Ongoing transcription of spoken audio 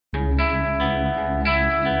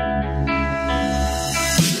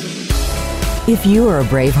If you are a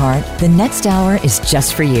Braveheart, the next hour is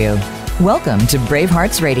just for you. Welcome to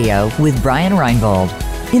Bravehearts Radio with Brian Reinbold.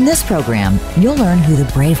 In this program, you'll learn who the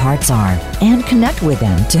Bravehearts are and connect with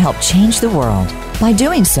them to help change the world. By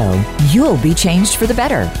doing so, you'll be changed for the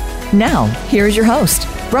better. Now, here's your host,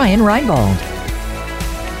 Brian Reinbold.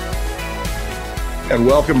 And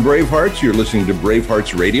welcome, Bravehearts. You're listening to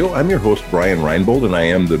Bravehearts Radio. I'm your host, Brian Reinbold, and I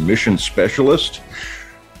am the mission specialist.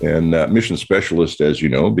 And mission specialist, as you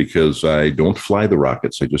know, because I don't fly the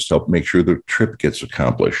rockets. I just help make sure the trip gets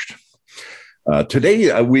accomplished.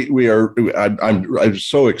 Today, I'm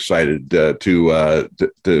so excited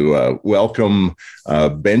to welcome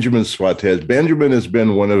Benjamin Swates. Benjamin has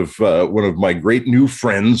been one of my great new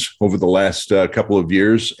friends over the last couple of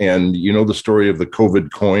years, and you know the story of the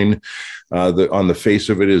COVID coin. On the face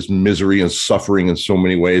of it is misery and suffering in so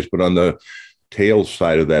many ways, but on the tail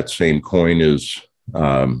side of that same coin is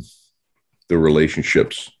the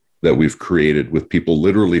relationships that we've created with people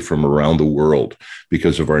literally from around the world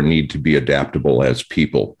because of our need to be adaptable as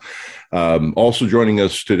people. Also joining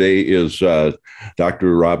us today is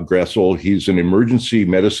Dr. Rob Gressel. He's an emergency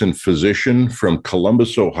medicine physician from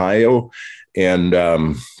Columbus, Ohio, and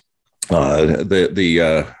the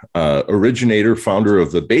originator, founder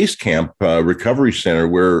of the Basecamp Recovery Center,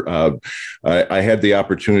 where I had the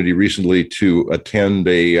opportunity recently to attend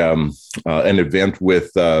an event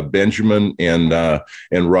with Benjamin and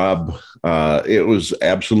Rob. It was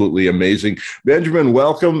absolutely amazing. Benjamin,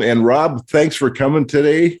 welcome, and Rob, thanks for coming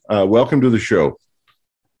today. Welcome to the show.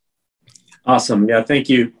 Awesome. Yeah, thank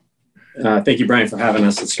you. Thank you, Brian, for having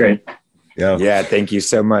us. It's great. Yeah. Thank you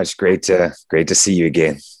so much. Great to see you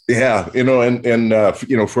again. Yeah,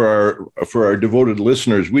 for our devoted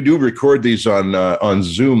listeners, we do record these on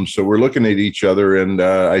Zoom, so we're looking at each other, and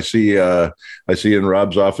I see in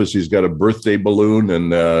Rob's office he's got a birthday balloon,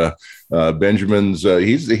 and Benjamin's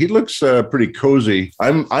he looks pretty cozy.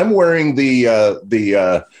 I'm wearing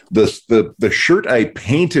the shirt I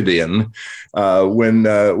painted in when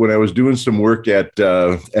I was doing some work at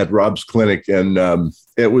Rob's clinic, and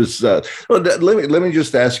it was. Let me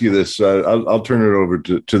just ask you this. I'll turn it over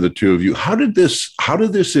to the two of you. How did this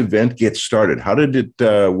event get started? How did it?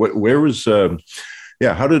 Where was? How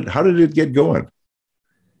did it get going?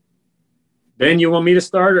 Ben, you want me to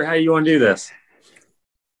start, or how you want to do this?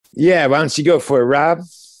 Yeah, why don't you go for it, Rob?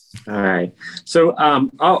 All right. So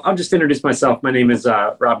I'll just introduce myself. My name is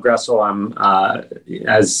Rob Gressel. I'm,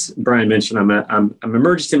 as Brian mentioned, I'm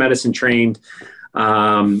emergency medicine trained.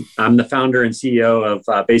 I'm the founder and CEO of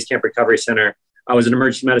Basecamp Recovery Center. I was an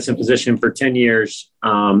emergency medicine physician for 10 years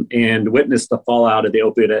and witnessed the fallout of the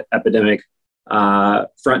opioid epidemic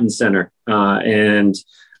front and center, and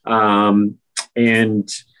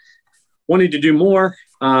wanted to do more.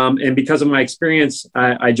 And because of my experience,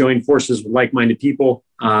 I joined forces with like-minded people,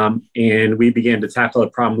 and we began to tackle the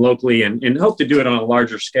problem locally and hope to do it on a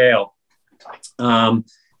larger scale.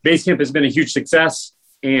 Basecamp has been a huge success,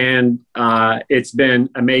 and it's been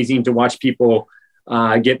amazing to watch people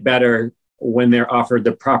get better when they're offered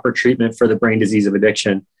the proper treatment for the brain disease of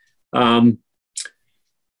addiction. One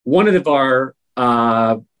of our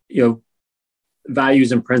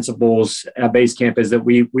values and principles at Basecamp is that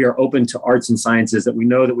we are open to arts and sciences, that we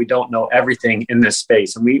know that we don't know everything in this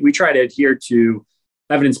space. And we try to adhere to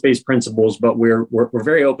evidence-based principles, but we're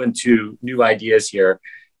very open to new ideas here.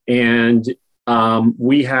 And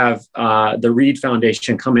we have the Reed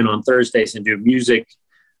Foundation come in on Thursdays and do music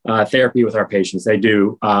therapy with our patients. They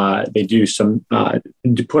do some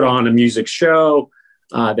put on a music show.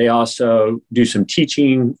 They also do some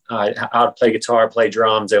teaching, how to play guitar, play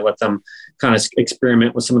drums. They let them kind of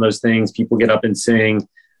experiment with some of those things. People get up and sing,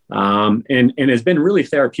 and it's been really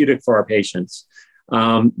therapeutic for our patients.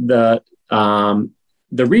 The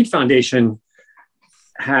Reed Foundation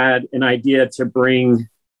had an idea to bring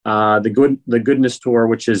the Goodness Tour,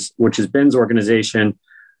 which is Ben's organization,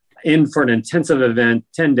 in for an intensive event,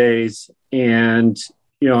 10 days, and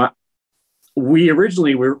we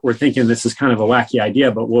originally were thinking this is kind of a wacky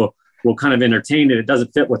idea, but we'll kind of entertain it. It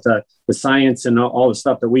doesn't fit with the science and all the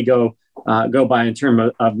stuff that we go by in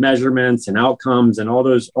terms of measurements and outcomes and all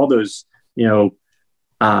those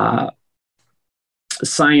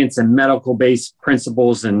science and medical based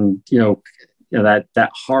principles and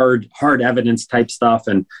that hard evidence type stuff,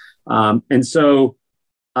 and so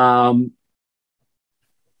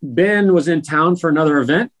Ben was in town for another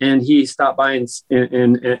event, and he stopped by and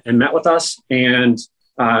met with us, and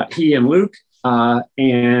he and Luke,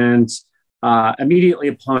 and immediately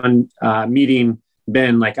upon meeting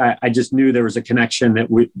Ben, I just knew there was a connection, that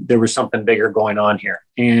there was something bigger going on here.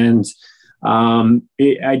 And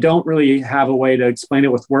I don't really have a way to explain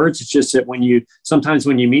it with words. It's just that sometimes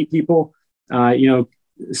when you meet people,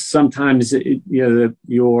 sometimes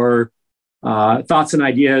your thoughts and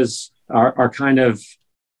ideas are kind of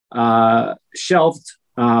shelved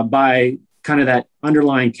by kind of that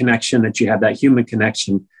underlying connection that you have, that human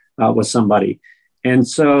connection with somebody. And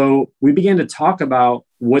so we began to talk about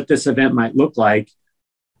what this event might look like.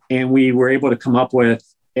 And we were able to come up with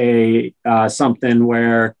something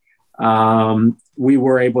where we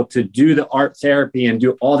were able to do the art therapy and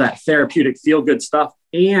do all that therapeutic feel-good stuff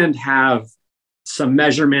and have some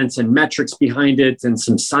measurements and metrics behind it and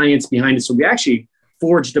some science behind it. So we actually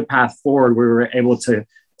forged a path forward where we were able to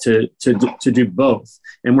do both.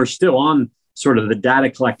 And we're still on sort of the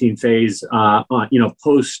data collecting phase,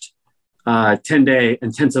 post 10-day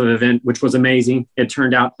intensive event, which was amazing. It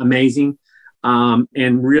turned out amazing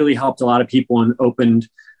and really helped a lot of people and opened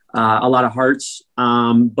a lot of hearts.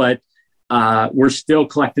 But we're still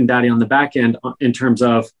collecting data on the back end in terms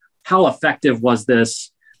of how effective was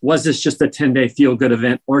this? Was this just a 10-day feel-good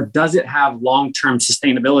event, or does it have long-term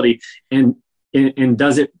sustainability? And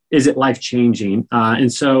is it life-changing?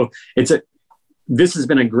 And so this has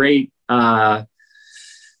been a great, great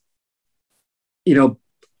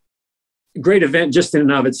event just in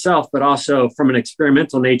and of itself, but also from an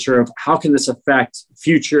experimental nature of how can this affect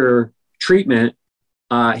future treatment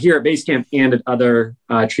here at Basecamp and at other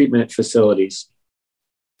treatment facilities.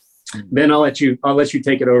 Ben, I'll let you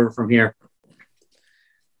take it over from here.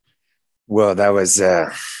 Well, that was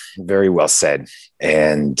very well said.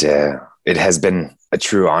 And it has been a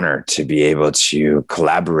true honor to be able to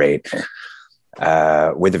collaborate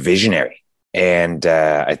with a visionary. And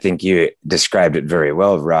I think you described it very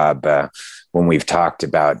well, Rob, when we've talked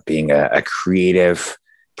about being a creative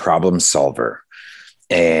problem solver.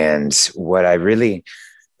 And what I really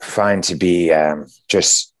find to be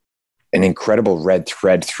just an incredible red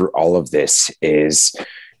thread through all of this is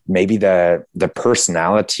maybe the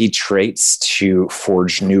personality traits to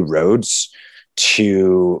forge new roads,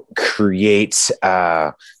 to create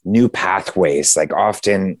new pathways. Like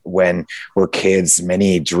often when we're kids,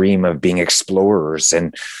 many dream of being explorers,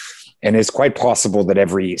 and it's quite possible that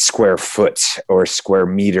every square foot or square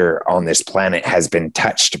meter on this planet has been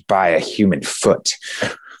touched by a human foot.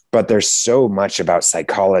 But there's so much about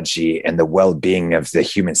psychology and the well-being of the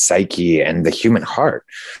human psyche and the human heart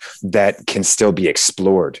that can still be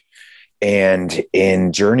explored. And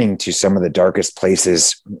in journeying to some of the darkest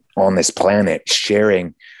places on this planet,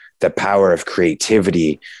 sharing the power of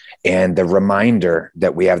creativity and the reminder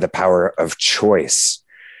that we have the power of choice,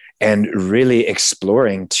 and really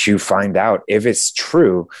exploring to find out if it's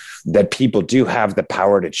true that people do have the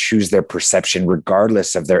power to choose their perception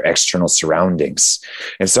regardless of their external surroundings.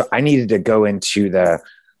 And so I needed to go into the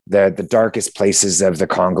darkest places of the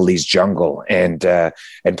Congolese jungle and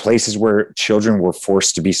places where children were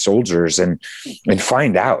forced to be soldiers and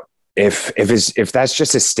find out if that's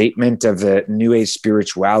just a statement of the New Age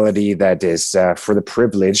spirituality that is for the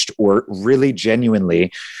privileged, or really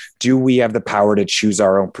genuinely, do we have the power to choose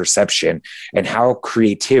our own perception, and how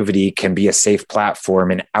creativity can be a safe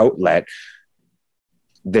platform and outlet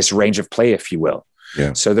this range of play, if you will.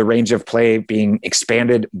 Yeah. So the range of play being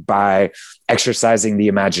expanded by exercising the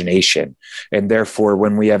imagination. And therefore,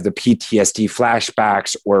 when we have the PTSD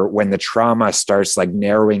flashbacks, or when the trauma starts like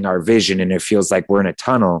narrowing our vision and it feels like we're in a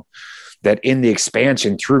tunnel, that in the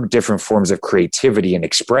expansion through different forms of creativity and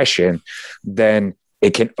expression, then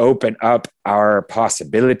it can open up our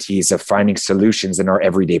possibilities of finding solutions in our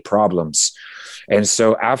everyday problems. And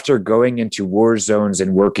so after going into war zones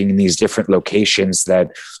and working in these different locations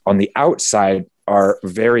that on the outside are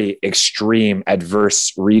very extreme,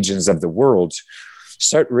 adverse regions of the world,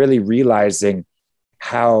 start really realizing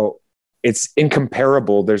how it's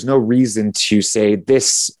incomparable. There's no reason to say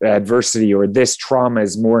this adversity or this trauma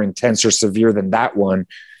is more intense or severe than that one.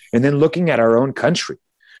 And then looking at our own country,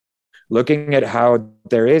 looking at how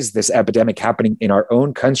there is this epidemic happening in our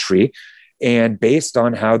own country, and based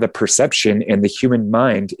on how the perception and the human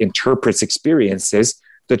mind interprets experiences,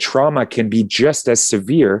 the trauma can be just as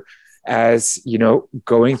severe as,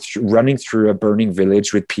 running through a burning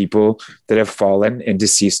village with people that have fallen and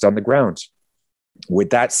deceased on the ground. With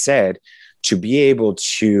that said, to be able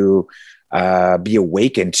to be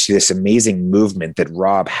awakened to this amazing movement that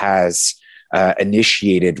Rob has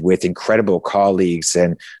initiated with incredible colleagues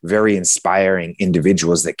and very inspiring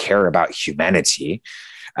individuals that care about humanity,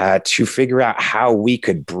 to figure out how we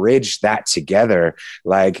could bridge that together,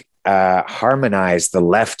 harmonize the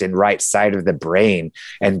left and right side of the brain,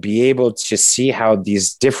 and be able to see how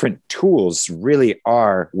these different tools really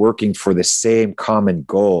are working for the same common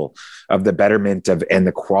goal of the betterment of and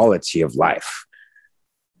the quality of life.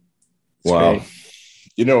 Wow.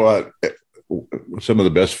 some of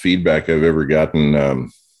the best feedback I've ever gotten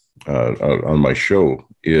on my show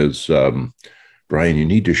is, Brian, you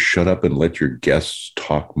need to shut up and let your guests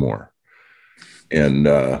talk more. And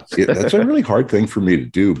that's a really hard thing for me to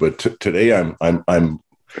do. But today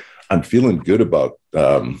I'm feeling good about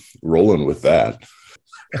rolling with that.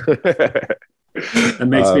 That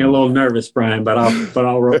makes me a little nervous, Brian, but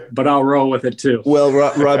I'll roll with it too. Well,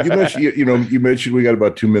 Rob, you mentioned you mentioned we got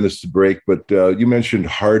about 2 minutes to break, but you mentioned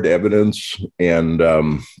hard evidence, and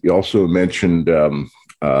you also mentioned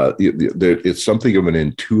it's something of an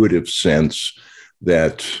intuitive sense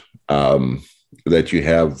that that you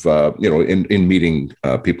have, in meeting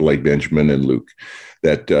people like Benjamin and Luke.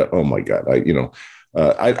 That oh my God,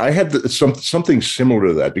 I had something similar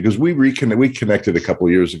to that, because we connected a couple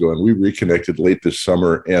of years ago, and we reconnected late this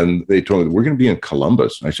summer, and they told me we're going to be in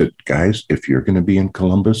Columbus. And I said, guys, if you're going to be in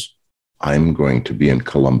Columbus, I'm going to be in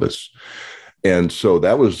Columbus. And so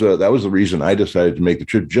that was the reason I decided to make the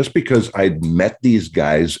trip, just because I'd met these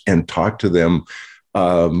guys and talked to them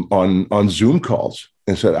on Zoom calls,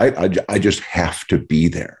 and said, I just have to be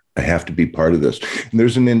there. I have to be part of this. And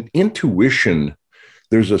there's an intuition.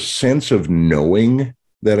 There's a sense of knowing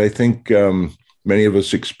that I think many of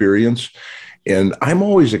us experience. And I'm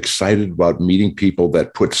always excited about meeting people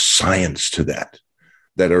that put science to that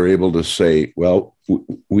are able to say, well,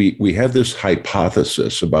 we have this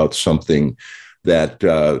hypothesis about something that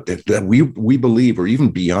we believe, or even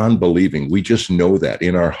beyond believing. We just know that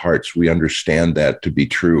in our hearts, we understand that to be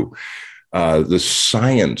true. The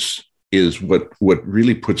science is what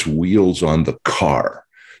really puts wheels on the car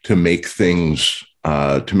to make things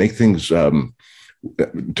roll, to make things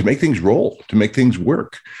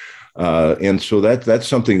work. And so that's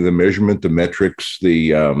something, the measurement, the metrics,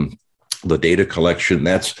 the data collection,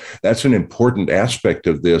 that's an important aspect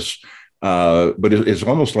of this. But it's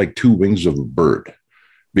almost like two wings of a bird,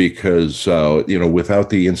 because, without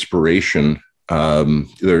the inspiration,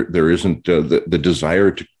 there isn't the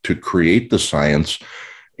desire to create the science.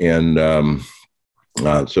 And,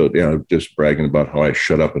 so, just bragging about how I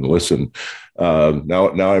shut up and listen.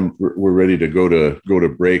 Now we're ready to go to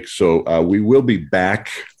break. So we will be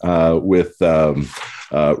back with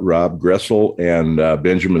Rob Gressel and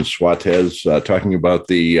Benjamin Suarez talking about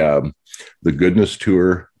the Goodness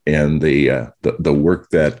Tour and the work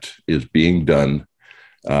that is being done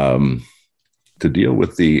to deal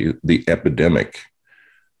with the epidemic,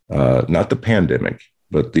 not the pandemic,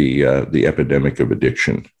 but the epidemic of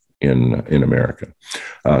addiction in America.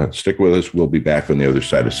 Stick with us. We'll be back on the other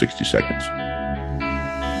side of 60 seconds.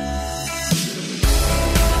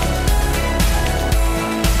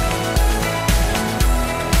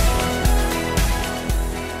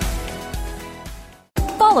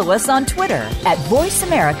 Follow us on Twitter at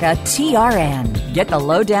VoiceAmericaTRN. Get the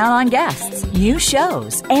lowdown on guests, new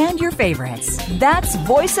shows, and your favorites. That's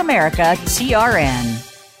VoiceAmericaTRN.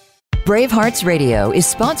 Bravehearts Radio is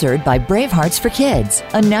sponsored by Bravehearts for Kids,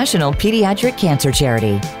 a national pediatric cancer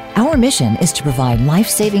charity. Our mission is to provide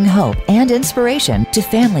life-saving hope and inspiration to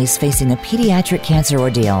families facing a pediatric cancer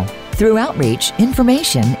ordeal through outreach,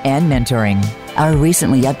 information, and mentoring. Our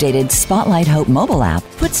recently updated Spotlight Hope mobile app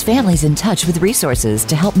puts families in touch with resources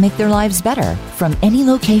to help make their lives better from any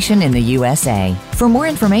location in the USA. For more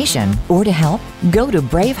information or to help, go to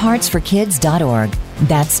braveheartsforkids.org.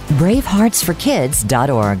 That's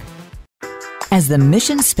braveheartsforkids.org. As the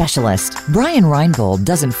mission specialist, Brian Reinbold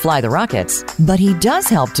doesn't fly the rockets, but he does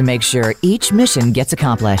help to make sure each mission gets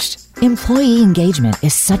accomplished. Employee engagement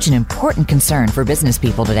is such an important concern for business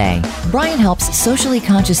people today. Brian helps socially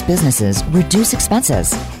conscious businesses reduce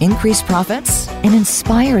expenses, increase profits, and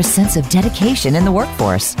inspire a sense of dedication in the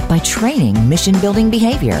workforce by training mission-building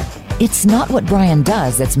behavior. It's not what Brian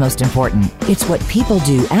does that's most important. It's what people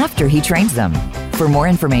do after he trains them. For more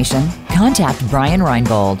information, contact Brian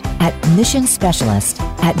Reinbold at Mission Specialist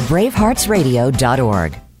at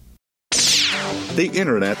braveheartsradio.org. The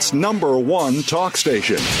Internet's #1 talk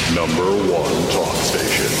station. #1 talk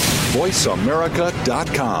station.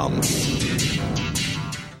 VoiceAmerica.com.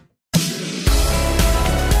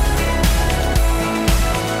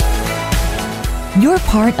 You're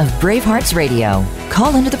part of Bravehearts Radio.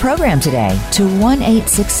 Call into the program today to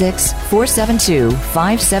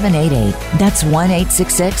 1-866-472-5788. That's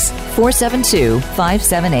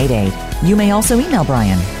 1-866-472-5788. You may also email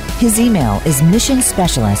Brian. His email is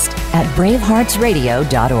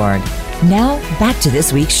missionspecialist@braveheartsradio.org. Now, back to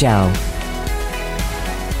this week's show.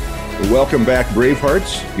 Welcome back,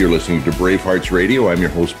 Bravehearts. You're listening to Bravehearts Radio. I'm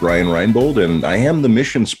your host, Brian Reinbold, and I am the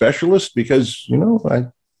mission specialist because,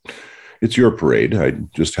 it's your parade. I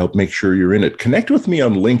just help make sure you're in it. Connect with me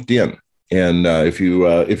on LinkedIn. And if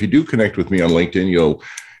you do connect with me on LinkedIn,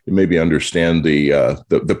 maybe understand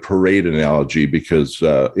the parade analogy, because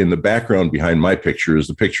in the background behind my picture is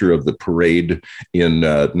the picture of the parade in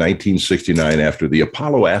 1969 after the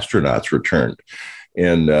Apollo astronauts returned.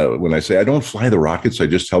 And when I say I don't fly the rockets, I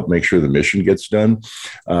just help make sure the mission gets done.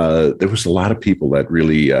 There was a lot of people that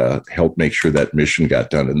really helped make sure that mission got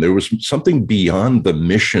done. And there was something beyond the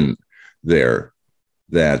mission there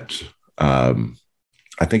that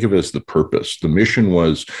I think of it as the purpose. The mission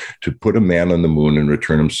was to put a man on the moon and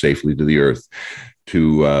return him safely to the earth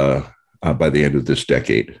by the end of this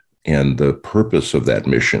decade. And the purpose of that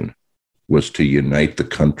mission was to unite the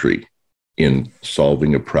country in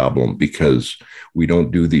solving a problem, because we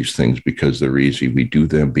don't do these things because they're easy. We do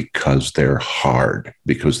them because they're hard,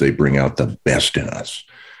 because they bring out the best in us.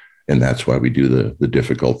 And that's why we do the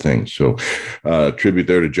difficult things. So tribute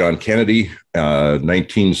there to John Kennedy,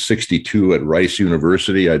 1962 at Rice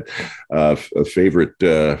University. A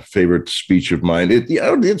favorite speech of mine.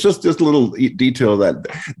 It's just a little detail that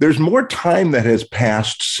there's more time that has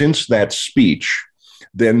passed since that speech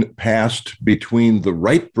than passed between the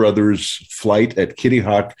Wright brothers' flight at Kitty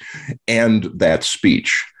Hawk and that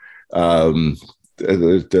speech. A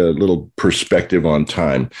little perspective on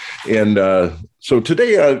time. And so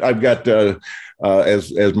today I've got,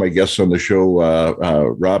 as my guests on the show,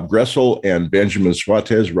 Rob Gressel and Benjamin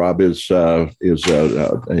Suarez. Rob is the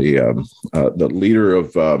leader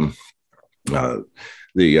of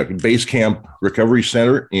the Base Camp Recovery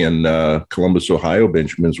Center in Columbus, Ohio.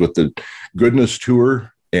 Benjamin's with the Goodness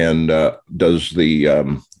Tour and does the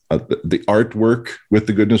artwork with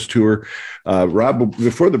the Goodness Tour. Rob,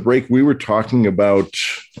 before the break, we were talking about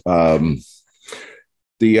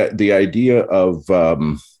the idea of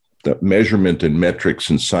the measurement and metrics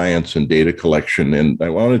and science and data collection. And I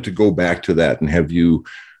wanted to go back to that and have you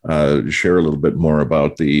share a little bit more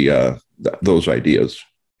about those ideas.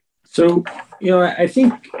 So, I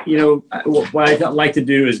think, what I'd like to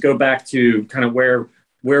do is go back to kind of where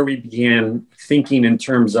we began thinking in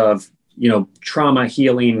terms of, trauma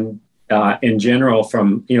healing in general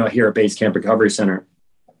from, here at Base Camp Recovery Center.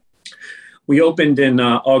 We opened in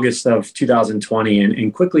August of 2020,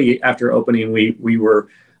 and quickly after opening, we were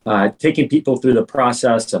taking people through the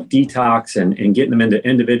process of detox and getting them into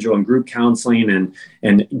individual and group counseling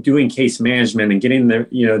and doing case management and getting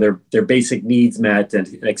their basic needs met,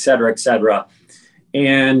 and et cetera, et cetera.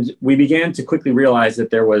 And we began to quickly realize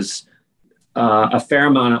that there was a fair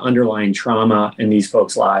amount of underlying trauma in these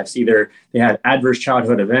folks' lives. Either they had adverse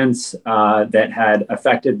childhood events that had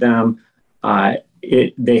affected them.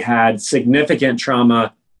 They had significant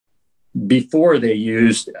trauma before they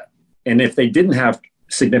used. And if they didn't have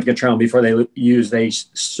significant trauma before they used, they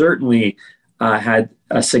certainly had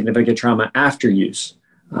a significant trauma after use.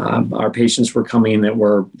 Our patients were coming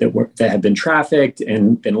that had been trafficked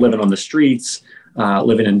and been living on the streets,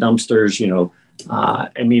 living in dumpsters.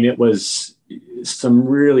 It was some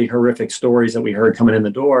really horrific stories that we heard coming in the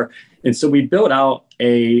door. And so we built out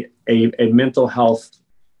a mental health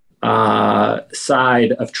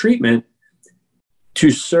side of treatment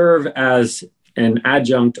to serve as an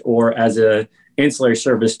adjunct or as a ancillary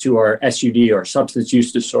service to our SUD, or substance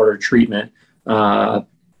use disorder treatment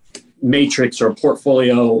matrix or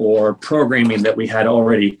portfolio or programming that we had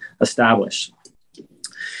already established.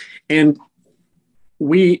 And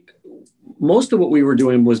most of what we were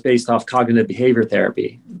doing was based off cognitive behavior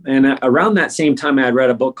therapy. And around that same time, I had read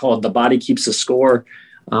a book called The Body Keeps the Score.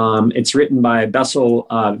 It's written by Bessel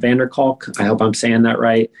van der Kolk. I hope I'm saying that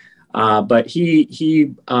right. But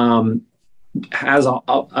he has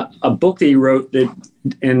a book that he wrote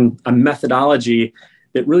in a methodology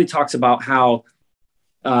that really talks about how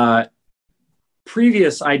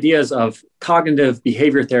previous ideas of cognitive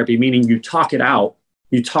behavior therapy, meaning you talk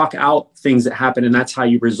out things that happen and that's how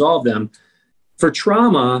you resolve them. For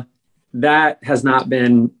trauma, that has not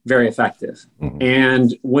been very effective. Mm-hmm.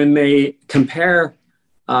 And when they compare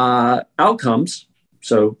outcomes,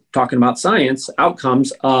 so talking about science,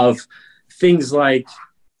 outcomes of things like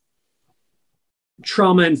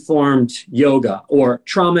trauma-informed yoga or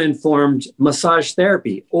trauma-informed massage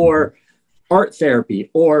therapy or art therapy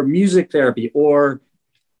or music therapy or,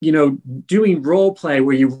 doing role play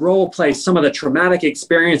where you role play some of the traumatic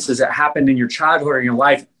experiences that happened in your childhood or in your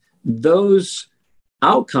life, those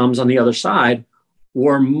outcomes on the other side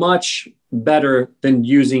were much better than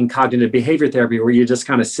using cognitive behavior therapy where you just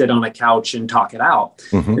kind of sit on a couch and talk it out.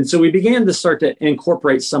 Mm-hmm. And so we began to start to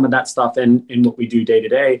incorporate some of that stuff in what we do day to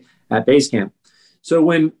day at Base Camp. So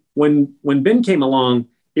when Ben came along,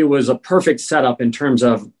 it was a perfect setup in terms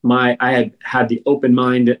of I had the open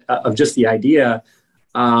mind of just the idea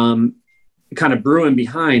kind of brewing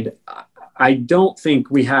behind. I don't think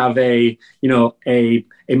we have a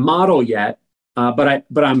model yet, but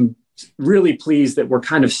I'm really pleased that we're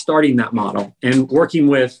kind of starting that model and working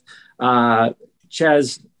with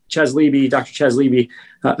Ches Levy, Dr. Ches Levy,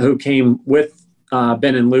 who came with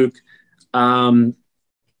Ben and Luke,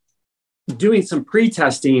 doing some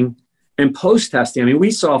pre-testing and post-testing. I mean,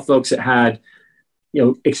 we saw folks that had,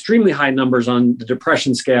 extremely high numbers on the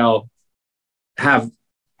depression scale have,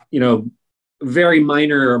 very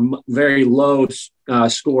minor or very low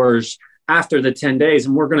scores after the 10 days.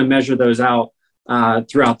 And we're going to measure those out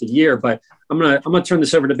throughout the year. But I'm going to turn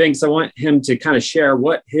this over to Bing, because I want him to kind of share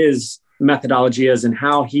what his methodology is and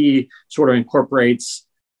how he sort of incorporates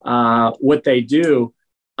what they do.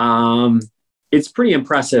 It's pretty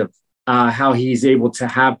impressive how he's able to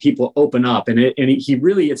have people open up. And he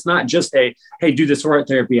really, it's not just hey, do this art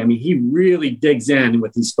therapy. I mean, he really digs in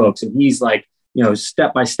with these folks, and he's like,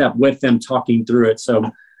 step by step with them, talking through it. So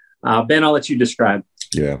Ben, I'll let you describe.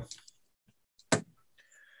 Yeah.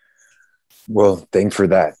 Well, thanks for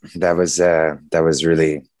that. That was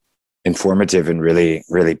really informative and really,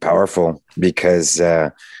 really powerful, because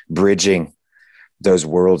bridging those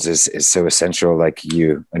worlds is so essential. Like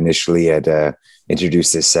you initially had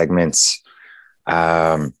introduced these segments.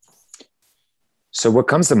 So what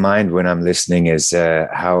comes to mind when I'm listening is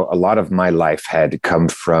how a lot of my life had come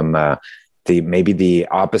from maybe the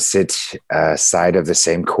opposite side of the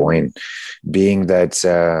same coin, being that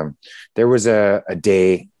there was a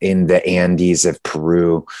day in the Andes of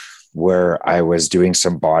Peru where I was doing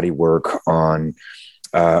some body work on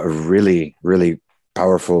a really, really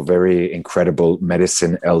powerful, very incredible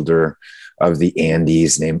medicine elder of the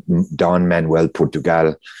Andes named Don Manuel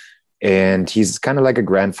Portugal. And he's kind of like a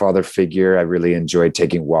grandfather figure. I really enjoyed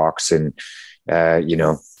taking walks and,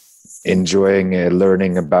 enjoying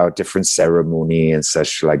learning about different ceremony and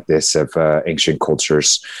such like this of ancient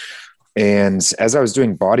cultures. And as I was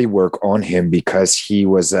doing body work on him, because he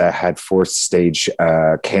had 4th stage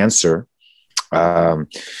cancer,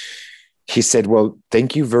 he said, well,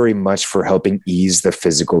 thank you very much for helping ease the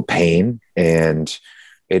physical pain. And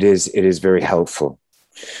it is very helpful.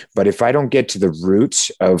 But if I don't get to the root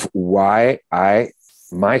of why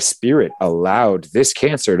my spirit allowed this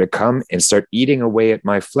cancer to come and start eating away at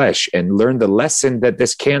my flesh and learn the lesson that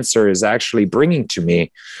this cancer is actually bringing to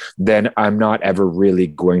me, then I'm not ever really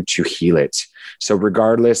going to heal it. So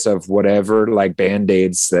regardless of whatever like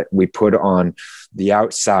Band-Aids that we put on the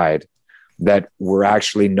outside, that we're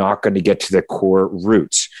actually not going to get to the core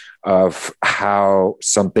root of how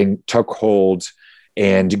something took hold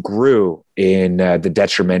and grew in the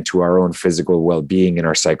detriment to our own physical well-being and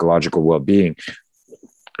our psychological well-being.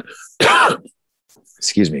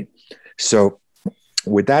 Excuse me. So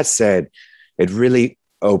with that said, it really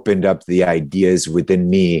opened up the ideas within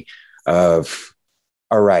me of,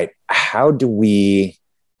 all right, how do we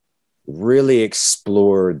really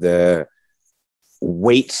explore the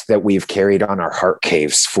weight that we've carried on our heart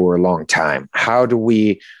caves for a long time? How do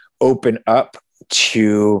we open up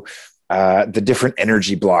to the different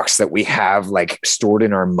energy blocks that we have like stored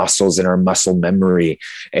in our muscles and our muscle memory?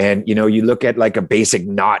 And, you look at like a basic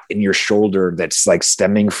knot in your shoulder that's like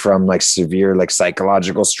stemming from like severe, like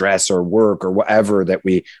psychological stress or work or whatever that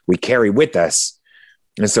we carry with us.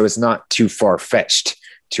 And so it's not too far fetched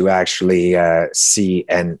to actually see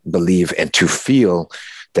and believe and to feel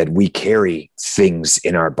that we carry things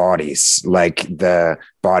in our bodies, like The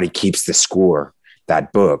Body Keeps the Score,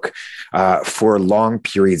 that book, for long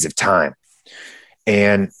periods of time.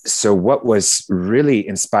 And so what was really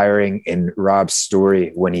inspiring in Rob's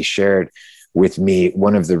story when he shared with me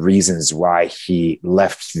one of the reasons why he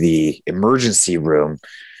left the emergency room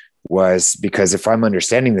was because, if I'm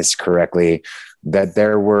understanding this correctly, that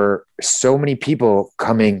there were so many people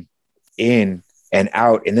coming in and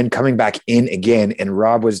out and then coming back in again. And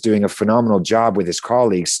Rob was doing a phenomenal job with his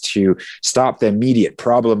colleagues to stop the immediate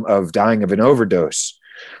problem of dying of an overdose.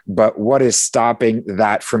 But what is stopping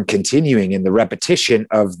that from continuing in the repetition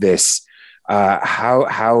of this?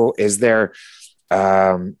 How is there,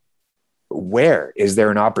 where is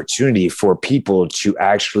there an opportunity for people to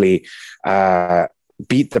actually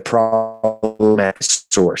beat the problem at the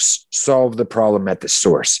source, solve the problem at the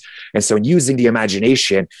source? And so using the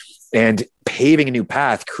imagination and paving a new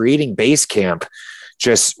path, creating Base Camp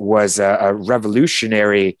just was a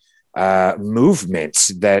revolutionary movement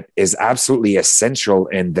that is absolutely essential,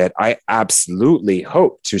 and that I absolutely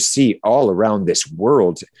hope to see all around this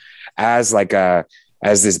world as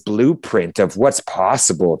as this blueprint of what's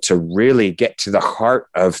possible to really get to the heart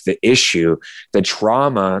of the issue, the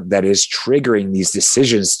trauma that is triggering these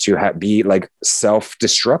decisions to be like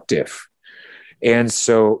self-destructive. And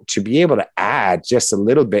so to be able to add just a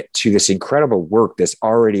little bit to this incredible work that's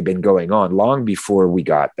already been going on long before we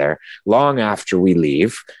got there, long after we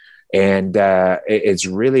leave. And it's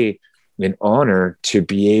really an honor to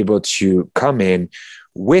be able to come in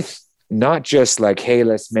with not just like, hey,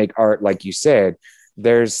 let's make art, like you said.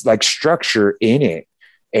 There's like structure in it,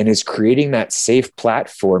 and is creating that safe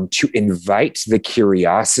platform to invite the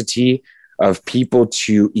curiosity of people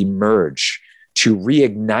to emerge, to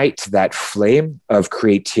reignite that flame of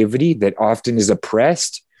creativity that often is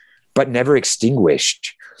oppressed, but never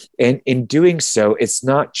extinguished. And in doing so, it's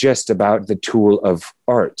not just about the tool of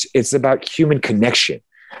art. It's about human connection.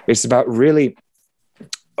 It's about really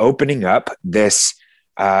opening up this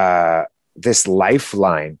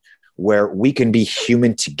lifeline where we can be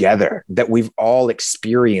human together, that we've all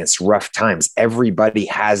experienced rough times. Everybody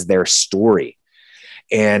has their story.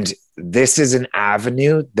 And this is an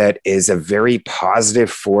avenue that is a very positive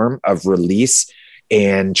form of release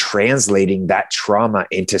and translating that trauma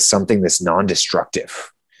into something that's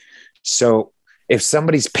non-destructive. So if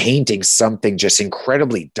somebody's painting something just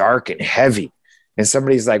incredibly dark and heavy, and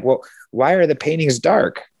somebody's like, well, why are the paintings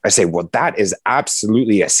dark? I say, well, that is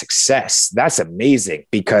absolutely a success. That's amazing,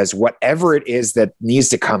 because whatever it is that needs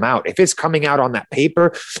to come out, if it's coming out on that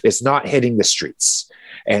paper, it's not hitting the streets.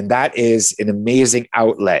 And that is an amazing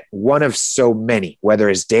outlet, one of so many, whether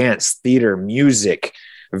it's dance, theater, music,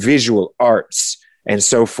 visual arts, and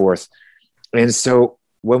so forth. And so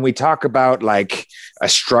when we talk about like a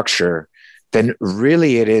structure, then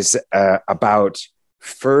really it is about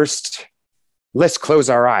first, let's close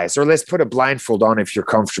our eyes, or let's put a blindfold on if you're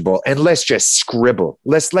comfortable, and let's just scribble.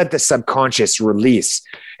 Let's let the subconscious release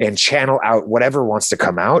and channel out whatever wants to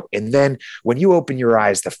come out. And then when you open your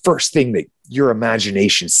eyes, the first thing that your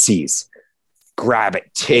imagination sees, grab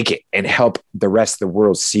it, take it, and help the rest of the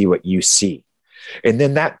world see what you see. And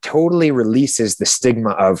then that totally releases the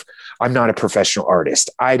stigma of, I'm not a professional artist.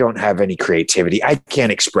 I don't have any creativity. I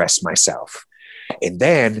can't express myself. And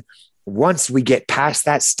then once we get past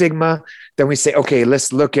that stigma, then we say, okay,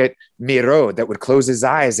 let's look at Miro that would close his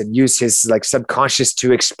eyes and use his like subconscious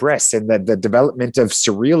to express, and the development of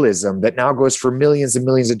surrealism that now goes for millions and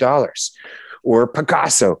millions of dollars. Or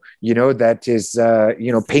Picasso, that is,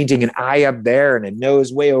 painting an eye up there and a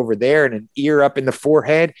nose way over there and an ear up in the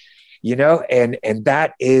forehead, and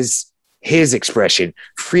that is his expression.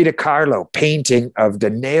 Frida Kahlo, painting of the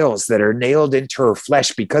nails that are nailed into her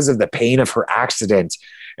flesh because of the pain of her accident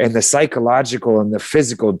and the psychological and the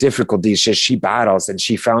physical difficulties that she battles. And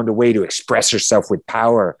she found a way to express herself with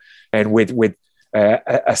power and with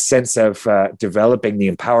a sense of developing the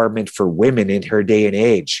empowerment for women in her day and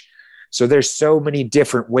age. So there's so many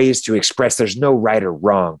different ways to express. There's no right or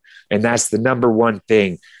wrong. And that's the number one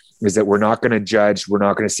thing, is that we're not going to judge. We're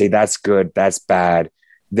not going to say that's good, that's bad.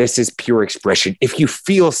 This is pure expression. If you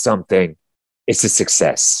feel something, it's a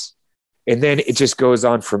success. And then it just goes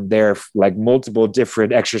on from there, like multiple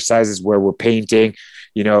different exercises where we're painting,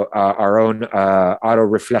 our own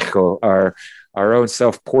auto-reflejo, our own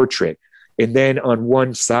self-portrait. And then on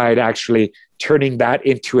one side, actually turning that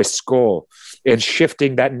into a skull and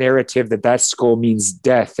shifting that narrative that skull means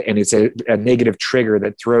death. And it's a negative trigger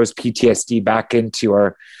that throws PTSD back into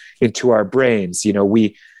our brains.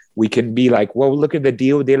 We can be like, well, look at the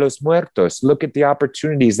Dia de los Muertos. Look at the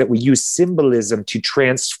opportunities that we use symbolism to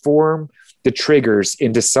transform the triggers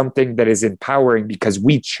into something that is empowering, because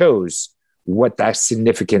we chose what that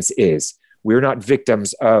significance is. We're not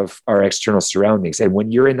victims of our external surroundings. And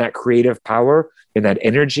when you're in that creative power and that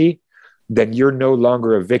energy, then you're no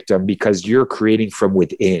longer a victim, because you're creating from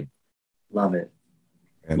within. Love it.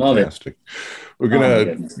 Fantastic. We're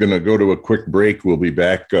gonna go to a quick break. We'll be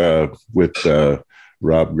back with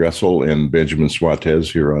Rob Gressel and Benjamin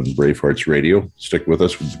Suarez here on Brave Hearts Radio. Stick with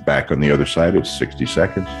us. We'll be back on the other side of 60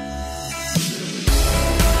 seconds.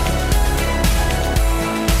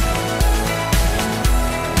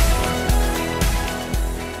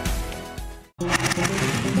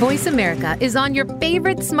 Voice America is on your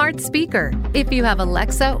favorite smart speaker. If you have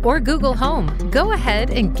Alexa or Google Home, go ahead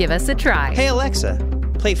and give us a try. Hey, Alexa,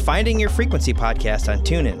 play Finding Your Frequency podcast on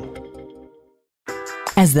TuneIn.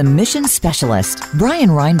 As the mission specialist, Brian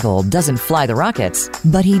Reinbold doesn't fly the rockets,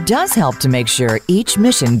 but he does help to make sure each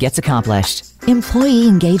mission gets accomplished. Employee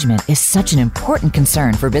engagement is such an important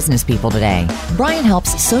concern for business people today. Brian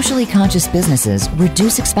helps socially conscious businesses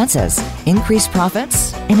reduce expenses, increase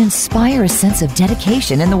profits, and inspire a sense of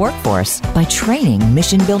dedication in the workforce by training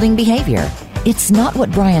mission-building behavior. It's not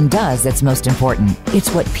what Brian does that's most important.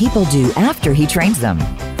 It's what people do after he trains them.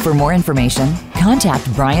 For more information,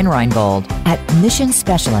 contact Brian Reinbold at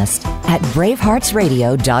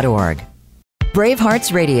missionspecialist@braveheartsradio.org. Brave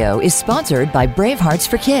Hearts Radio is sponsored by Brave Hearts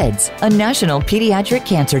for Kids, a national pediatric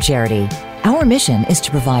cancer charity. Our mission is to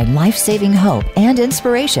provide life-saving hope and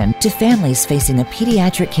inspiration to families facing a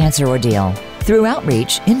pediatric cancer ordeal through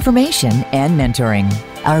outreach, information, and mentoring.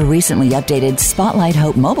 Our recently updated Spotlight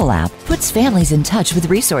Hope mobile app puts families in touch with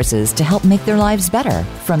resources to help make their lives better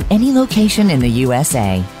from any location in the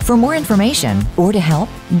USA. For more information or to help,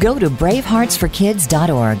 go to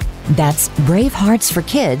braveheartsforkids.org. That's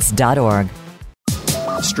braveheartsforkids.org.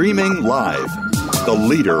 Streaming live, the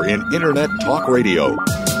leader in Internet talk radio,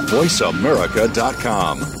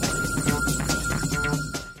 voiceamerica.com.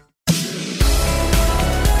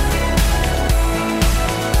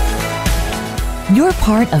 You're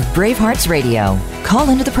part of Brave Hearts Radio.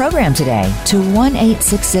 Call into the program today to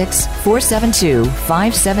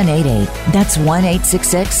 1-866-472-5788. That's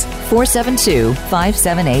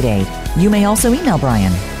 1-866-472-5788. You may also email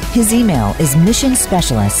Brian. His email is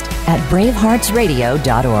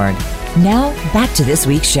missionspecialist@braveheartsradio.org. Now, back to this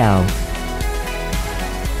week's show.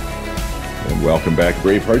 And welcome back,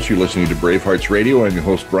 Bravehearts. You're listening to Bravehearts Radio. I'm your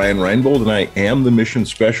host, Brian Reinbold, and I am the mission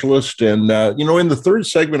specialist. And, in the third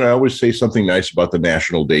segment, I always say something nice about the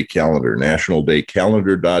National Day Calendar,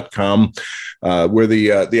 nationaldaycalendar.com, where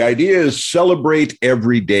the idea is celebrate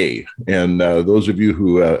every day. And those of you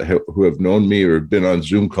who have known me or been on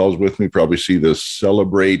Zoom calls with me probably see this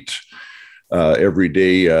celebrate every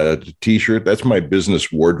day t-shirt. That's my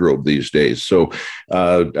business wardrobe these days. So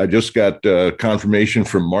I just got confirmation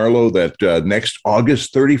from Marlo that next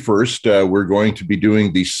August 31st, we're going to be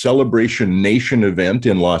doing the Celebration Nation event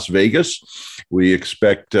in Las Vegas. We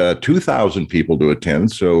expect 2,000 people to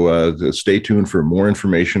attend. So stay tuned for more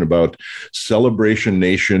information about Celebration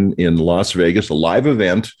Nation in Las Vegas, a live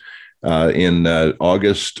event in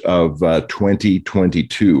August of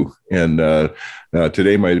 2022. And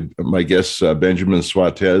today, my guests, Benjamin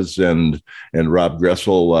Suarez and Rob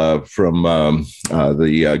Gressel from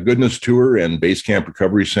the Goodness Tour and Base Camp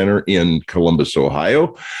Recovery Center in Columbus,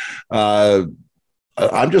 Ohio.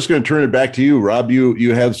 I'm just going to turn it back to you, Rob.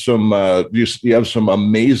 You have some you have some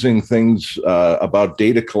amazing things about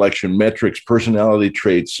data collection, metrics, personality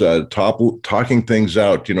traits, talking things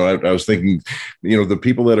out. I was thinking, the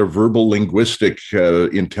people that are verbal linguistic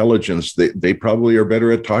intelligence, they probably are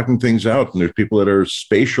better at talking things out, and there's people that are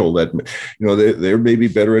spatial that they're maybe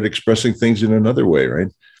better at expressing things in another way, right?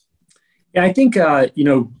 Yeah, I think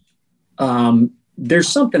there's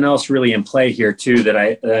something else really in play here too that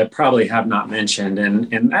I probably have not mentioned,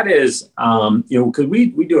 and that is, because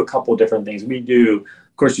we do a couple of different things. We do,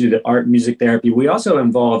 of course, we do the art and music therapy. We also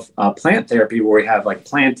involve plant therapy, where we have like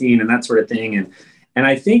planting and that sort of thing. And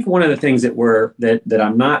I think one of the things that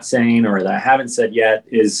I'm not saying or that I haven't said yet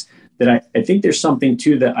is that I think there's something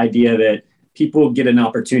to the idea that people get an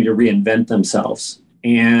opportunity to reinvent themselves.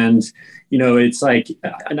 And it's like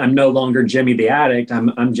I'm no longer Jimmy the addict.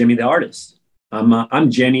 I'm Jimmy the artist. I'm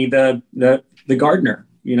Jenny the gardener.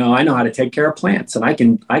 I know how to take care of plants, and I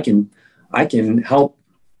can help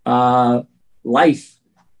life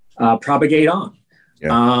propagate on.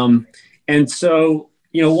 Yeah. And so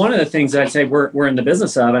one of the things that I say we're in the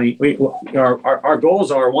business of. I mean, our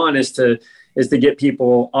goals are, one is to get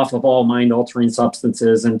people off of all mind altering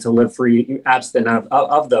substances and to live free, abstinent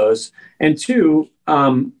of those. And two,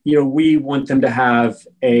 we want them to have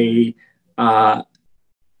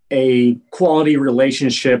a quality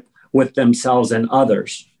relationship with themselves and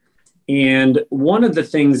others. And one of the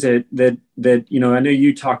things that I know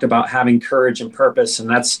you talked about having courage and purpose, and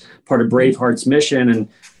that's part of Braveheart's mission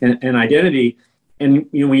and identity. And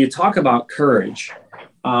when you talk about courage,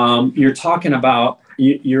 you're talking about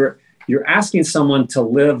you're asking someone to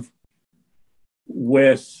live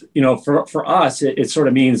with, for us, it sort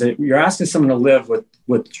of means that you're asking someone to live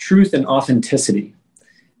with truth and authenticity.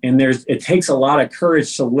 And it takes a lot of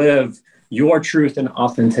courage to live your truth and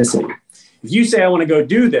authenticity. If you say, I want to go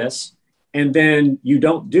do this, and then you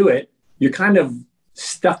don't do it, you're kind of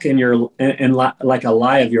stuck in like a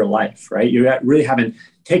lie of your life, right? You really haven't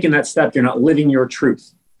taken that step. You're not living your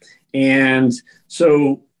truth. And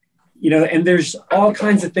so, and there's all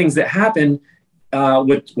kinds of things that happen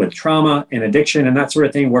with trauma and addiction and that sort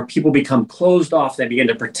of thing, where people become closed off. They begin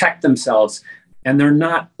to protect themselves, and they're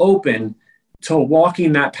not open to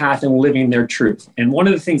walking that path and living their truth. And one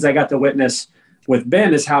of the things I got to witness with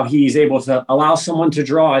Ben is how he's able to allow someone to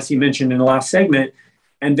draw, as he mentioned in the last segment,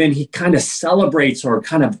 and then he kind of celebrates or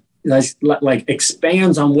kind of like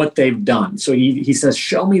expands on what they've done. So he says,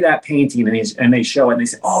 show me that painting, and they show it, and they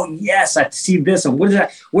say, oh yes, I see this, and what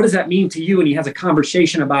does that mean to you? And he has a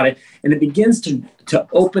conversation about it, and it begins to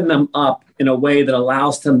open them up in a way that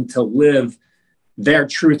allows them to live their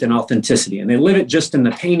truth and authenticity. And they live it just in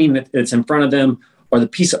the painting that's in front of them or the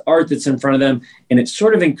piece of art that's in front of them. And it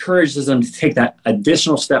sort of encourages them to take that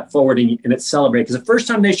additional step forward and it's celebrate. Because the first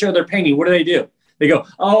time they show their painting, what do? They go,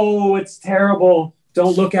 oh, it's terrible.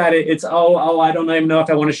 Don't look at it. It's, I don't even know if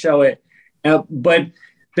I want to show it. But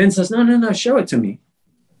Ben says, no, show it to me.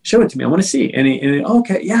 Show it to me. I want to see. And he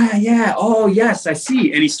okay, yeah. Oh, yes, I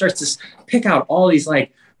see. And he starts to pick out all these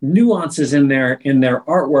like nuances in their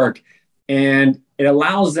artwork. And it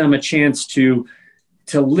allows them a chance to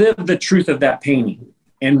live the truth of that painting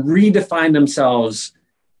and redefine themselves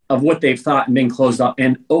of what they've thought and been closed up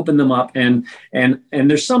and open them up. And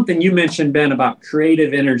there's something you mentioned, Ben, about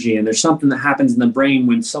creative energy. And there's something that happens in the brain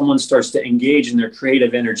when someone starts to engage in their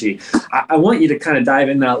creative energy. I want you to kind of dive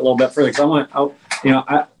in that a little bit further because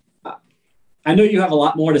I know you have a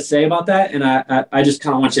lot more to say about that. And I just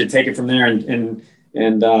kind of want you to take it from there and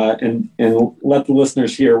let the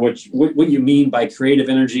listeners hear what you mean by creative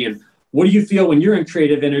energy and what do you feel when you're in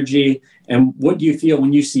creative energy and what do you feel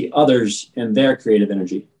when you see others in their creative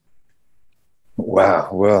energy? Wow.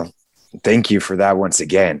 Well, thank you for that once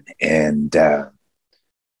again. And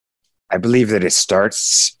I believe that it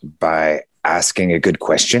starts by asking a good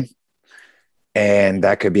question. And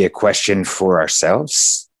that could be a question for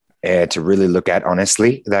ourselves to really look at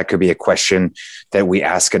honestly. That could be a question that we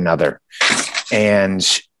ask another. And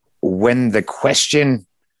when the question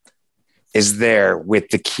is there with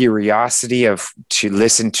the curiosity to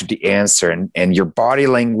listen to the answer and your body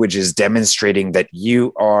language is demonstrating that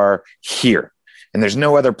you are here and there's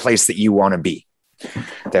no other place that you want to be,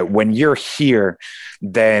 that when you're here,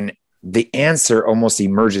 then the answer almost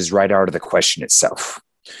emerges right out of the question itself.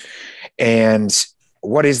 And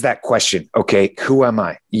what is that question? Okay, who am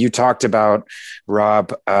I? You talked about,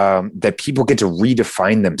 Rob, that people get to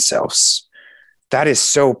redefine themselves. That is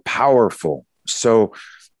so powerful. So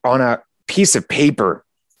on a piece of paper,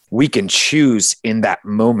 we can choose in that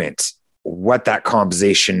moment what that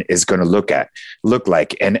composition is going to look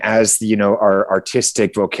like. And as our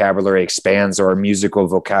artistic vocabulary expands or our musical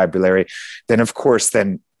vocabulary, then of course,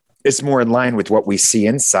 then it's more in line with what we see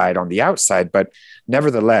inside on the outside. But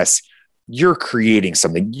nevertheless, you're creating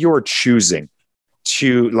something. You're choosing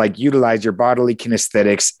to utilize your bodily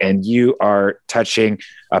kinesthetics, and you are touching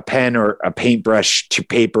a pen or a paintbrush to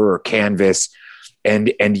paper or canvas.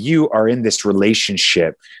 And you are in this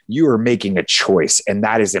relationship, you are making a choice, and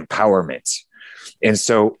that is empowerment. And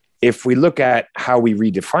so if we look at how we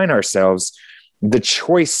redefine ourselves, the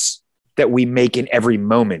choice that we make in every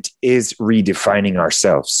moment is redefining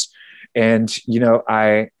ourselves. And,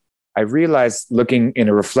 I realized looking in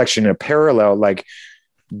a reflection, a parallel, like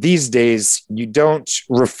these days, you don't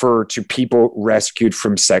refer to people rescued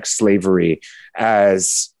from sex slavery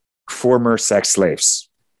as former sex slaves,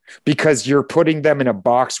 because you're putting them in a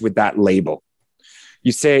box with that label.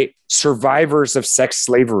 You say survivors of sex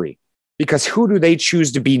slavery, because who do they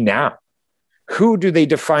choose to be now? Who do they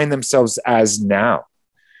define themselves as now?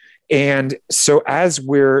 And so as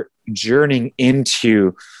we're journeying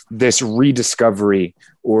into this rediscovery,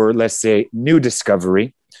 or let's say new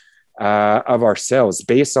discovery of ourselves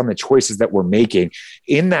based on the choices that we're making,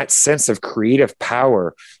 in that sense of creative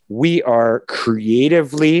power, we are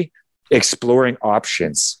creatively exploring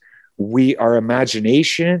options. Our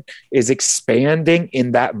imagination is expanding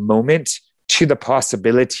in that moment to the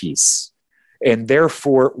possibilities. And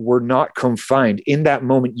therefore, we're not confined. In that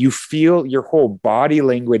moment, you feel your whole body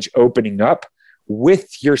language opening up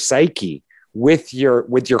with your psyche, with your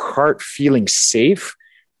heart feeling safe,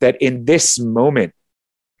 that in this moment,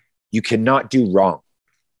 you cannot do wrong.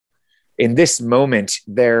 In this moment,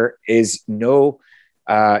 there is no,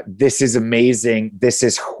 this is amazing, this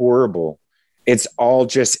is horrible. It's all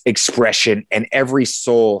just expression, and every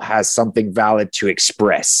soul has something valid to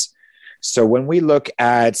express. So when we look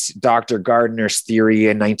at Dr. Gardner's theory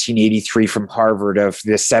in 1983 from Harvard of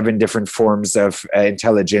the 7 different forms of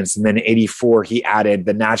intelligence, and then in 84, he added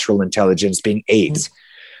the natural intelligence being 8.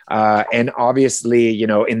 And obviously,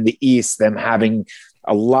 in the East, them having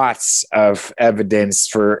lots of evidence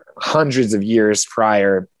for hundreds of years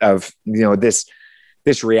prior of,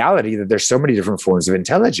 this reality that there's so many different forms of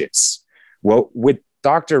intelligence. Well, with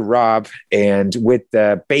Dr. Rob and with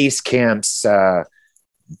the Basecamp's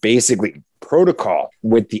basically protocol,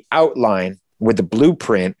 with the outline, with the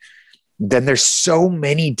blueprint, then there's so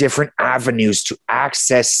many different avenues to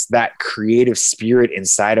access that creative spirit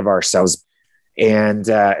inside of ourselves. And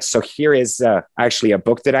so here is actually a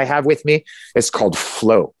book that I have with me. It's called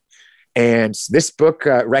Flow. And this book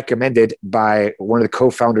recommended by one of the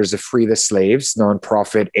co-founders of Free the Slaves,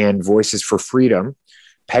 nonprofit, and Voices for Freedom,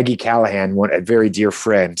 Peggy Callahan, a very dear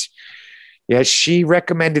friend. Yeah, she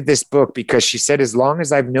recommended this book because she said, as long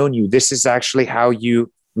as I've known you, this is actually how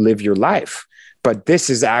you live your life. But this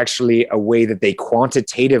is actually a way that they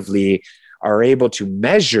quantitatively are able to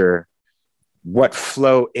measure what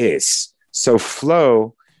flow is. So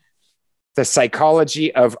flow, the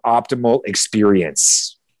psychology of optimal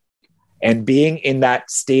experience, and being in that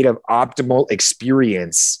state of optimal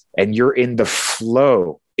experience, and you're in the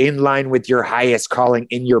flow, in line with your highest calling,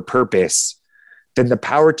 in your purpose, then the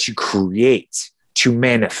power to create, to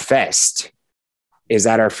manifest is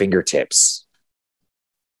at our fingertips.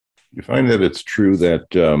 You find that it's true that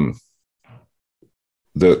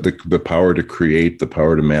the power to create, the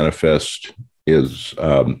power to manifest is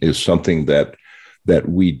something that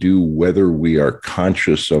we do whether we are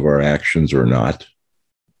conscious of our actions or not.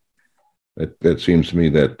 That seems to me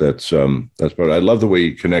that's what I love, the way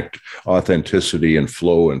you connect authenticity and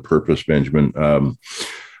flow and purpose, Benjamin.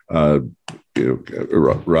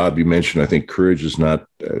 Rob, you mentioned, I think courage is not,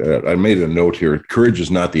 I made a note here, courage is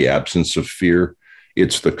not the absence of fear,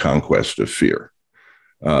 it's the conquest of fear.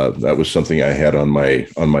 That was something I had on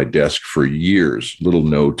my desk for years, little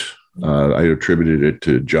note. I attributed it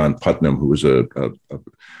to John Putnam, who was a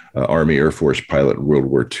Army Air Force pilot in World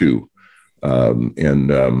War II.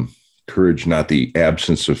 Courage, not the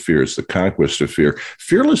absence of fear, it's the conquest of fear.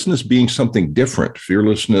 Fearlessness being something different.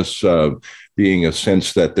 Fearlessness being a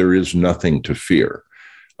sense that there is nothing to fear.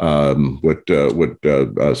 What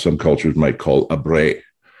some cultures might call abré.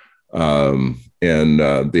 And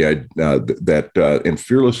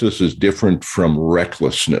fearlessness is different from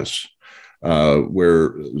recklessness.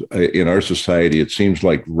 Where in our society, it seems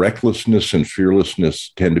like recklessness and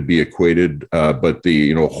fearlessness tend to be equated, but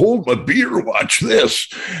hold my beer, watch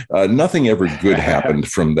this. Nothing ever good happened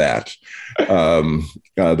from that.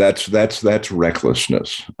 That's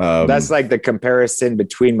recklessness. That's like the comparison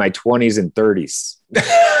between my 20s and 30s.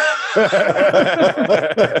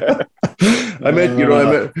 I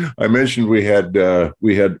mentioned we had a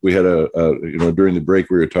during the break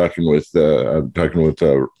we were talking with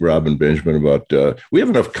Rob and Benjamin about we have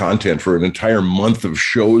enough content for an entire month of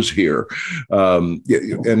shows here, when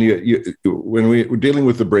we were dealing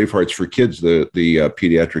with the Brave Hearts for Kids, the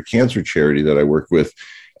pediatric cancer charity that I work with.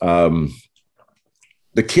 The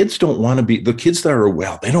kids don't want to be the kids that are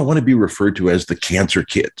well. They don't want to be referred to as the cancer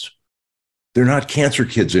kids. They're not cancer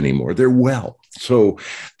kids anymore. They're well. So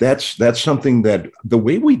that's something that the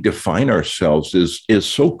way we define ourselves is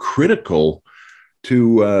so critical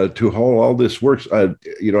to how all this works. I've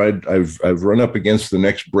run up against the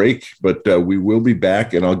next break, but we will be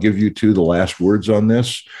back, and I'll give you two the last words on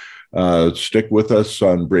this. Stick with us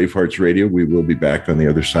on Brave Hearts Radio. We will be back on the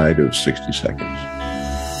other side of 60 seconds.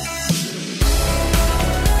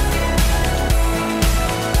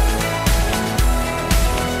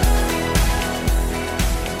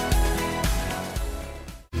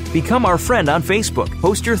 Become our friend on Facebook.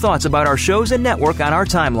 Post your thoughts about our shows and network on our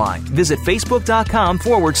timeline. Visit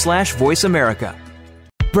Facebook.com/Voice America.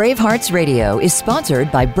 Brave Hearts Radio is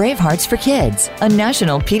sponsored by Brave Hearts for Kids, a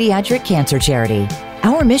national pediatric cancer charity.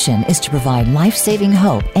 Our mission is to provide life-saving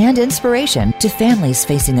hope and inspiration to families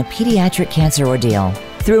facing a pediatric cancer ordeal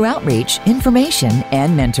through outreach, information,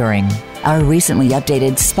 and mentoring. Our recently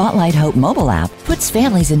updated Spotlight Hope mobile app puts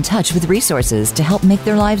families in touch with resources to help make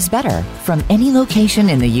their lives better from any location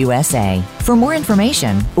in the USA. For more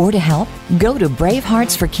information or to help, go to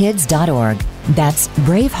braveheartsforkids.org. That's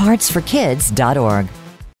braveheartsforkids.org.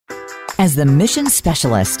 As the mission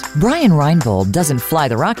specialist, Brian Reinbold doesn't fly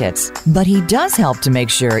the rockets, but he does help to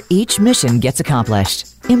make sure each mission gets accomplished.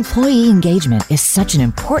 Employee engagement is such an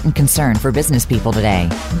important concern for business people today.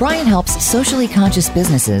 Brian helps socially conscious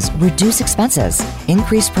businesses reduce expenses,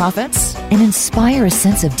 increase profits, and inspire a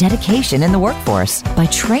sense of dedication in the workforce by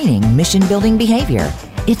training mission-building behavior.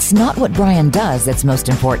 It's not what Brian does that's most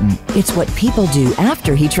important. It's what people do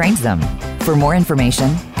after he trains them. For more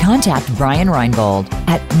information, contact Brian Reinbold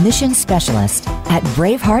at Mission Specialist at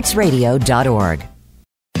braveheartsradio.org.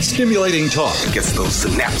 Stimulating talk gets those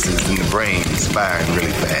synapses in the brain firing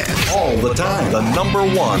really fast. All the time. The number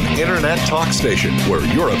one internet talk station where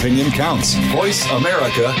your opinion counts.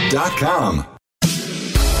 VoiceAmerica.com.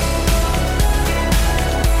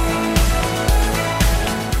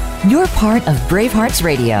 You're part of Brave Hearts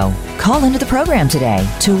Radio. Call into the program today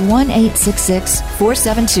to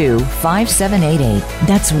 1-866-472-5788.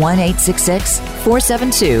 That's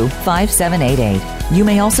 1-866-472-5788. You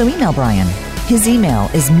may also email Brian. His email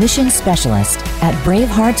is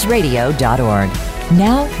missionspecialist@braveheartsradio.org.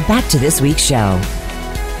 Now, back to this week's show.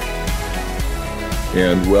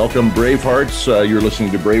 And welcome, Brave Hearts. You're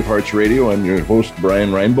listening to Brave Hearts Radio. I'm your host,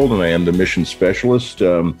 Brian Reinbold, and I am the mission specialist.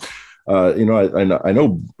 I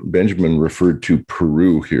know Benjamin referred to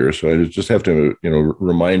Peru here, so I just have to,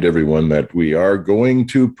 remind everyone that we are going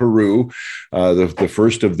to Peru. The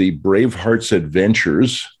first of the Brave Hearts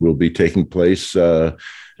Adventures will be taking place at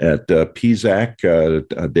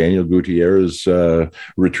Pisac, Daniel Gutierrez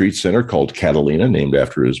retreat center called Catalina, named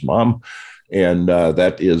after his mom. And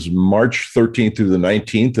that is March 13th through the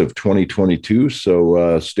 19th of 2022.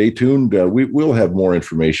 So stay tuned. We will have more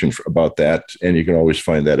information about that. And you can always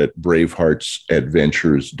find that at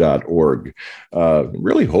braveheartsadventures.org.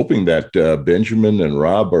 Really hoping that Benjamin and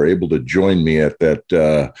Rob are able to join me at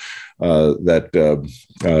that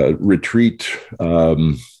retreat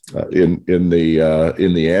in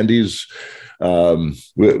the Andes.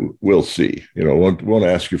 We'll see. Won't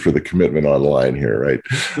ask you for the commitment online here, right?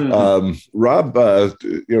 Mm-hmm. Rob,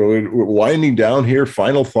 winding down here.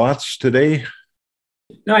 Final thoughts today?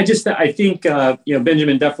 No, I think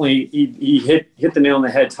Benjamin definitely he hit the nail on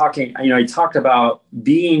the head. He talked about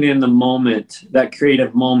being in the moment, that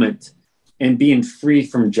creative moment, and being free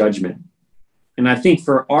from judgment. And I think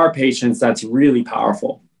for our patients, that's really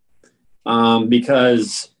powerful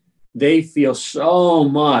because they feel so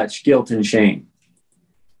much guilt and shame.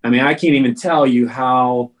 I mean, I can't even tell you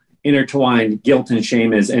how intertwined guilt and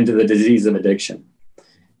shame is into the disease of addiction.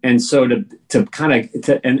 And so and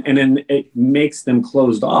then it makes them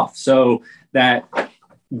closed off. So that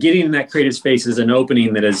getting in that creative space is an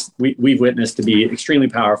opening that is we've witnessed to be extremely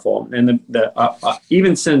powerful. And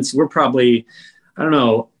even since we're probably, I don't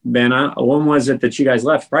know, Ben, when was it that you guys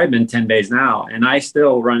left? Probably been 10 days now. And I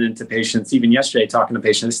still run into patients, even yesterday talking to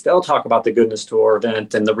patients, still talk about the Goodness Tour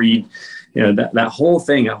event and the Read, that whole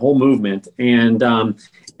thing, that whole movement. And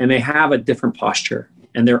they have a different posture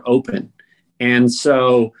and they're open. And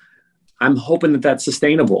so I'm hoping that that's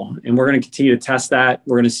sustainable. And we're going to continue to test that.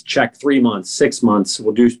 We're going to check 3 months, 6 months.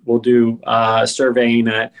 We'll do surveying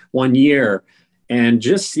at 1 year and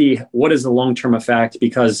just see what is the long-term effect,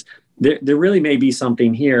 because there really may be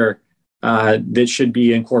something here that should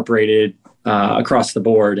be incorporated across the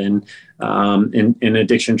board, and in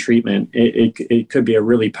addiction treatment, it could be a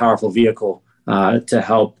really powerful vehicle to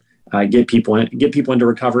help get people into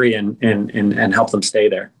recovery and help them stay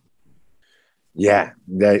there. Yeah,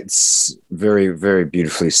 that's very, very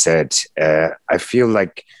beautifully said. I feel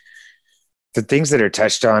like the things that are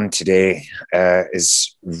touched on today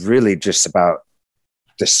is really just about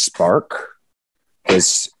the spark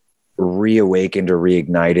is reawakened or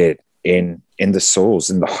reignited in the souls,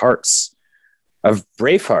 in the hearts of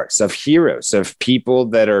brave hearts, of heroes, of people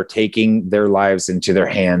that are taking their lives into their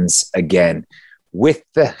hands again with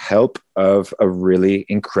the help of a really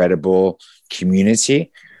incredible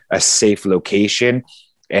community, a safe location,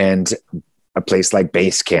 and a place like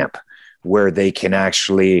Base Camp where they can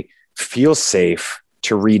actually feel safe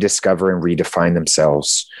to rediscover and redefine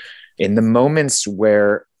themselves. In the moments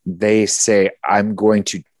where they say, I'm going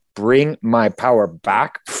to bring my power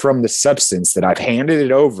back from the substance that I've handed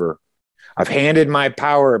it over. I've handed my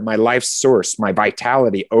power, my life source, my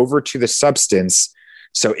vitality over to the substance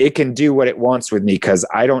so it can do what it wants with me, because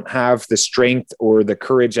I don't have the strength or the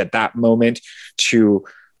courage at that moment to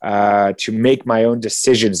make my own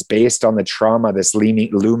decisions based on the trauma that's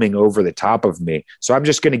looming over the top of me. So I'm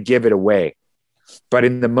just going to give it away. But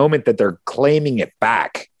in the moment that they're claiming it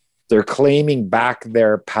back, they're claiming back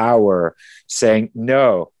their power, saying,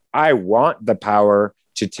 no, I want the power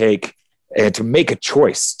to take and to make a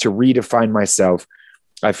choice, to redefine myself.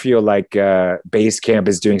 I feel like Base Camp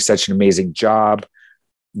is doing such an amazing job.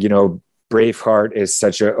 Braveheart is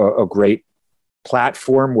such a great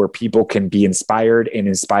platform where people can be inspired and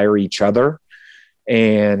inspire each other.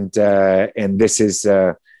 And this is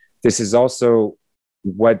also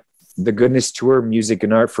what the Goodness Tour, Music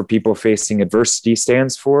and Art for People Facing Adversity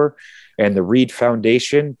stands for. And the Read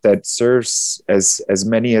Foundation that serves as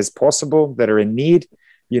many as possible that are in need,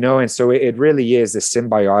 and so it really is a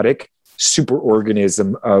symbiotic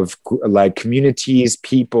superorganism of like communities,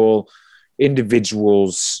 people,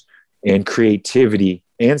 individuals, and creativity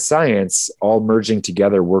and science all merging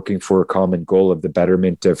together, working for a common goal of the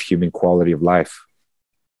betterment of human quality of life.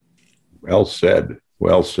 Well said,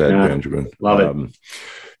 yeah, Benjamin. Love it.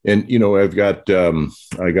 And I got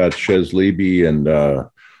Shez Levy and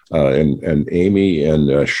Amy and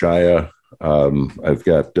Shia. I've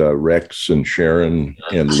got Rex and Sharon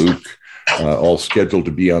and Luke all scheduled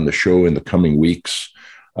to be on the show in the coming weeks.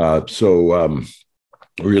 So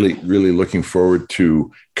really, really looking forward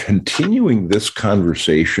to continuing this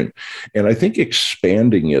conversation, and I think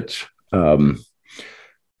expanding it.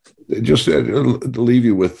 Just to leave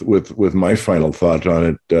you with my final thought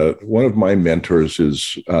on it. One of my mentors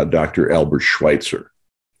is Dr. Albert Schweitzer.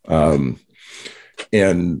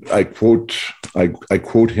 And I quote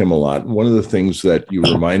him a lot. One of the things that you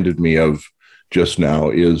reminded me of just now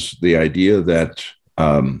is the idea that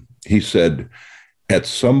he said, at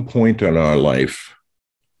some point in our life,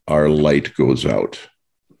 our light goes out.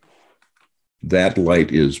 That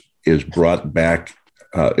light is brought back,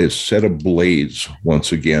 is set ablaze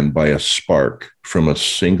once again by a spark from a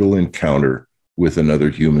single encounter with another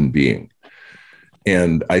human being.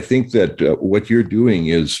 And I think that what you're doing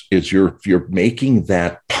is you're making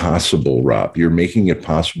that possible, Rob. You're making it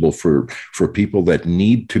possible for people that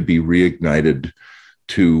need to be reignited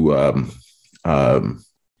to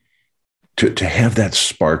have that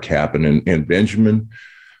spark happen. And Benjamin,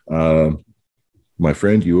 my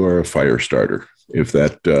friend, you are a fire starter. If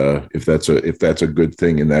that's a good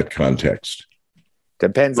thing in that context.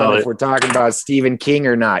 Depends on if we're talking about Stephen King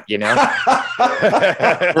or not, you know?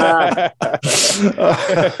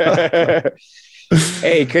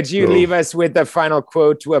 Hey, could you leave us with a final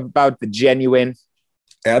quote about the genuine?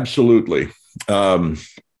 Absolutely. And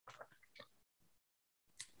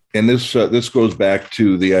this goes back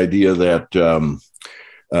to the idea that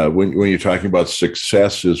when you're talking about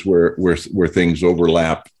success is where things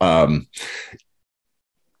overlap.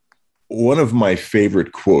 One of my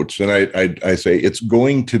favorite quotes, and I say it's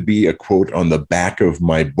going to be a quote on the back of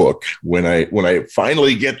my book when I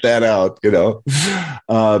finally get that out. You know,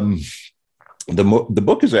 the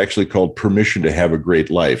book is actually called "Permission to Have a Great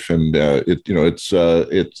Life," and it's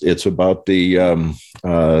about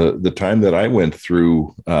the time that I went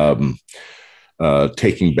through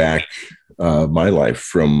taking back my life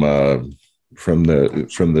from the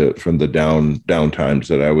down times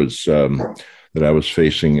that I was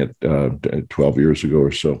facing at 12 years ago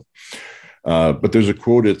or so. But there's a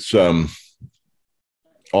quote, it's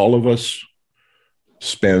all of us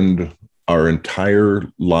spend our entire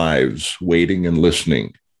lives waiting and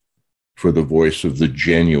listening for the voice of the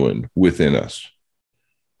genuine within us.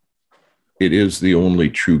 It is the only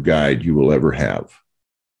true guide you will ever have.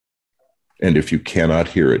 And if you cannot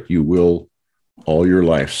hear it, you will all your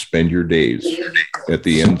life spend your days at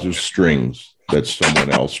the ends of strings that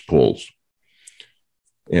someone else pulls.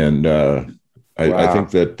 And I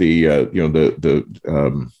think that the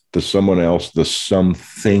someone else, the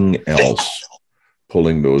something else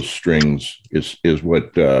pulling those strings is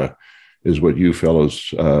what you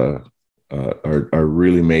fellows are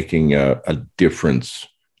really making a difference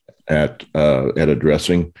at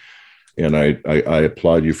addressing. And I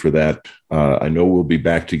applaud you for that. I know we'll be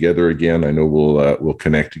back together again. I know we'll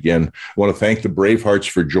connect again. I want to thank the Bravehearts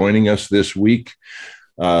for joining us this week.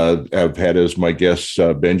 I've had as my guest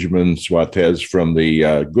Benjamin Suatez from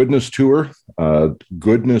the Goodness Tour,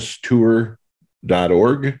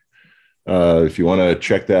 goodnesstour.org. If you want to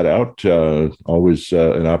check that out, always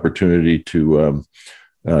an opportunity to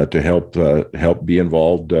help be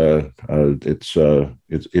involved.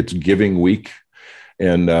 It's Giving Week,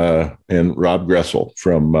 and Rob Gressel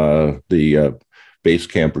from the Base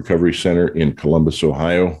Camp Recovery Center in Columbus,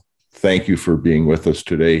 Ohio. Thank you for being with us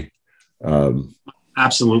today.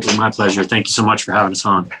 Absolutely, my pleasure. Thank you so much for having us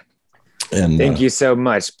on. And thank you so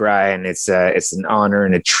much, Brian. It's an honor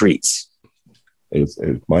and a treat. It's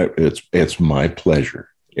my pleasure,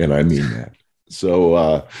 and I mean that.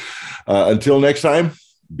 So until next time,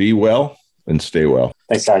 be well and stay well.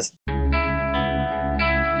 Thanks, guys.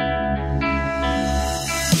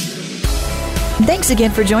 Thanks again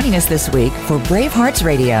for joining us this week for Bravehearts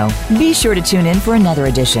Radio. Be sure to tune in for another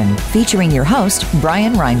edition featuring your host,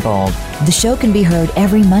 Brian Reinbold. The show can be heard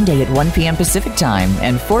every Monday at 1 p.m. Pacific Time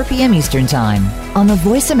and 4 p.m. Eastern Time on the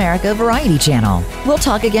Voice America Variety Channel. We'll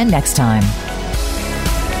talk again next time.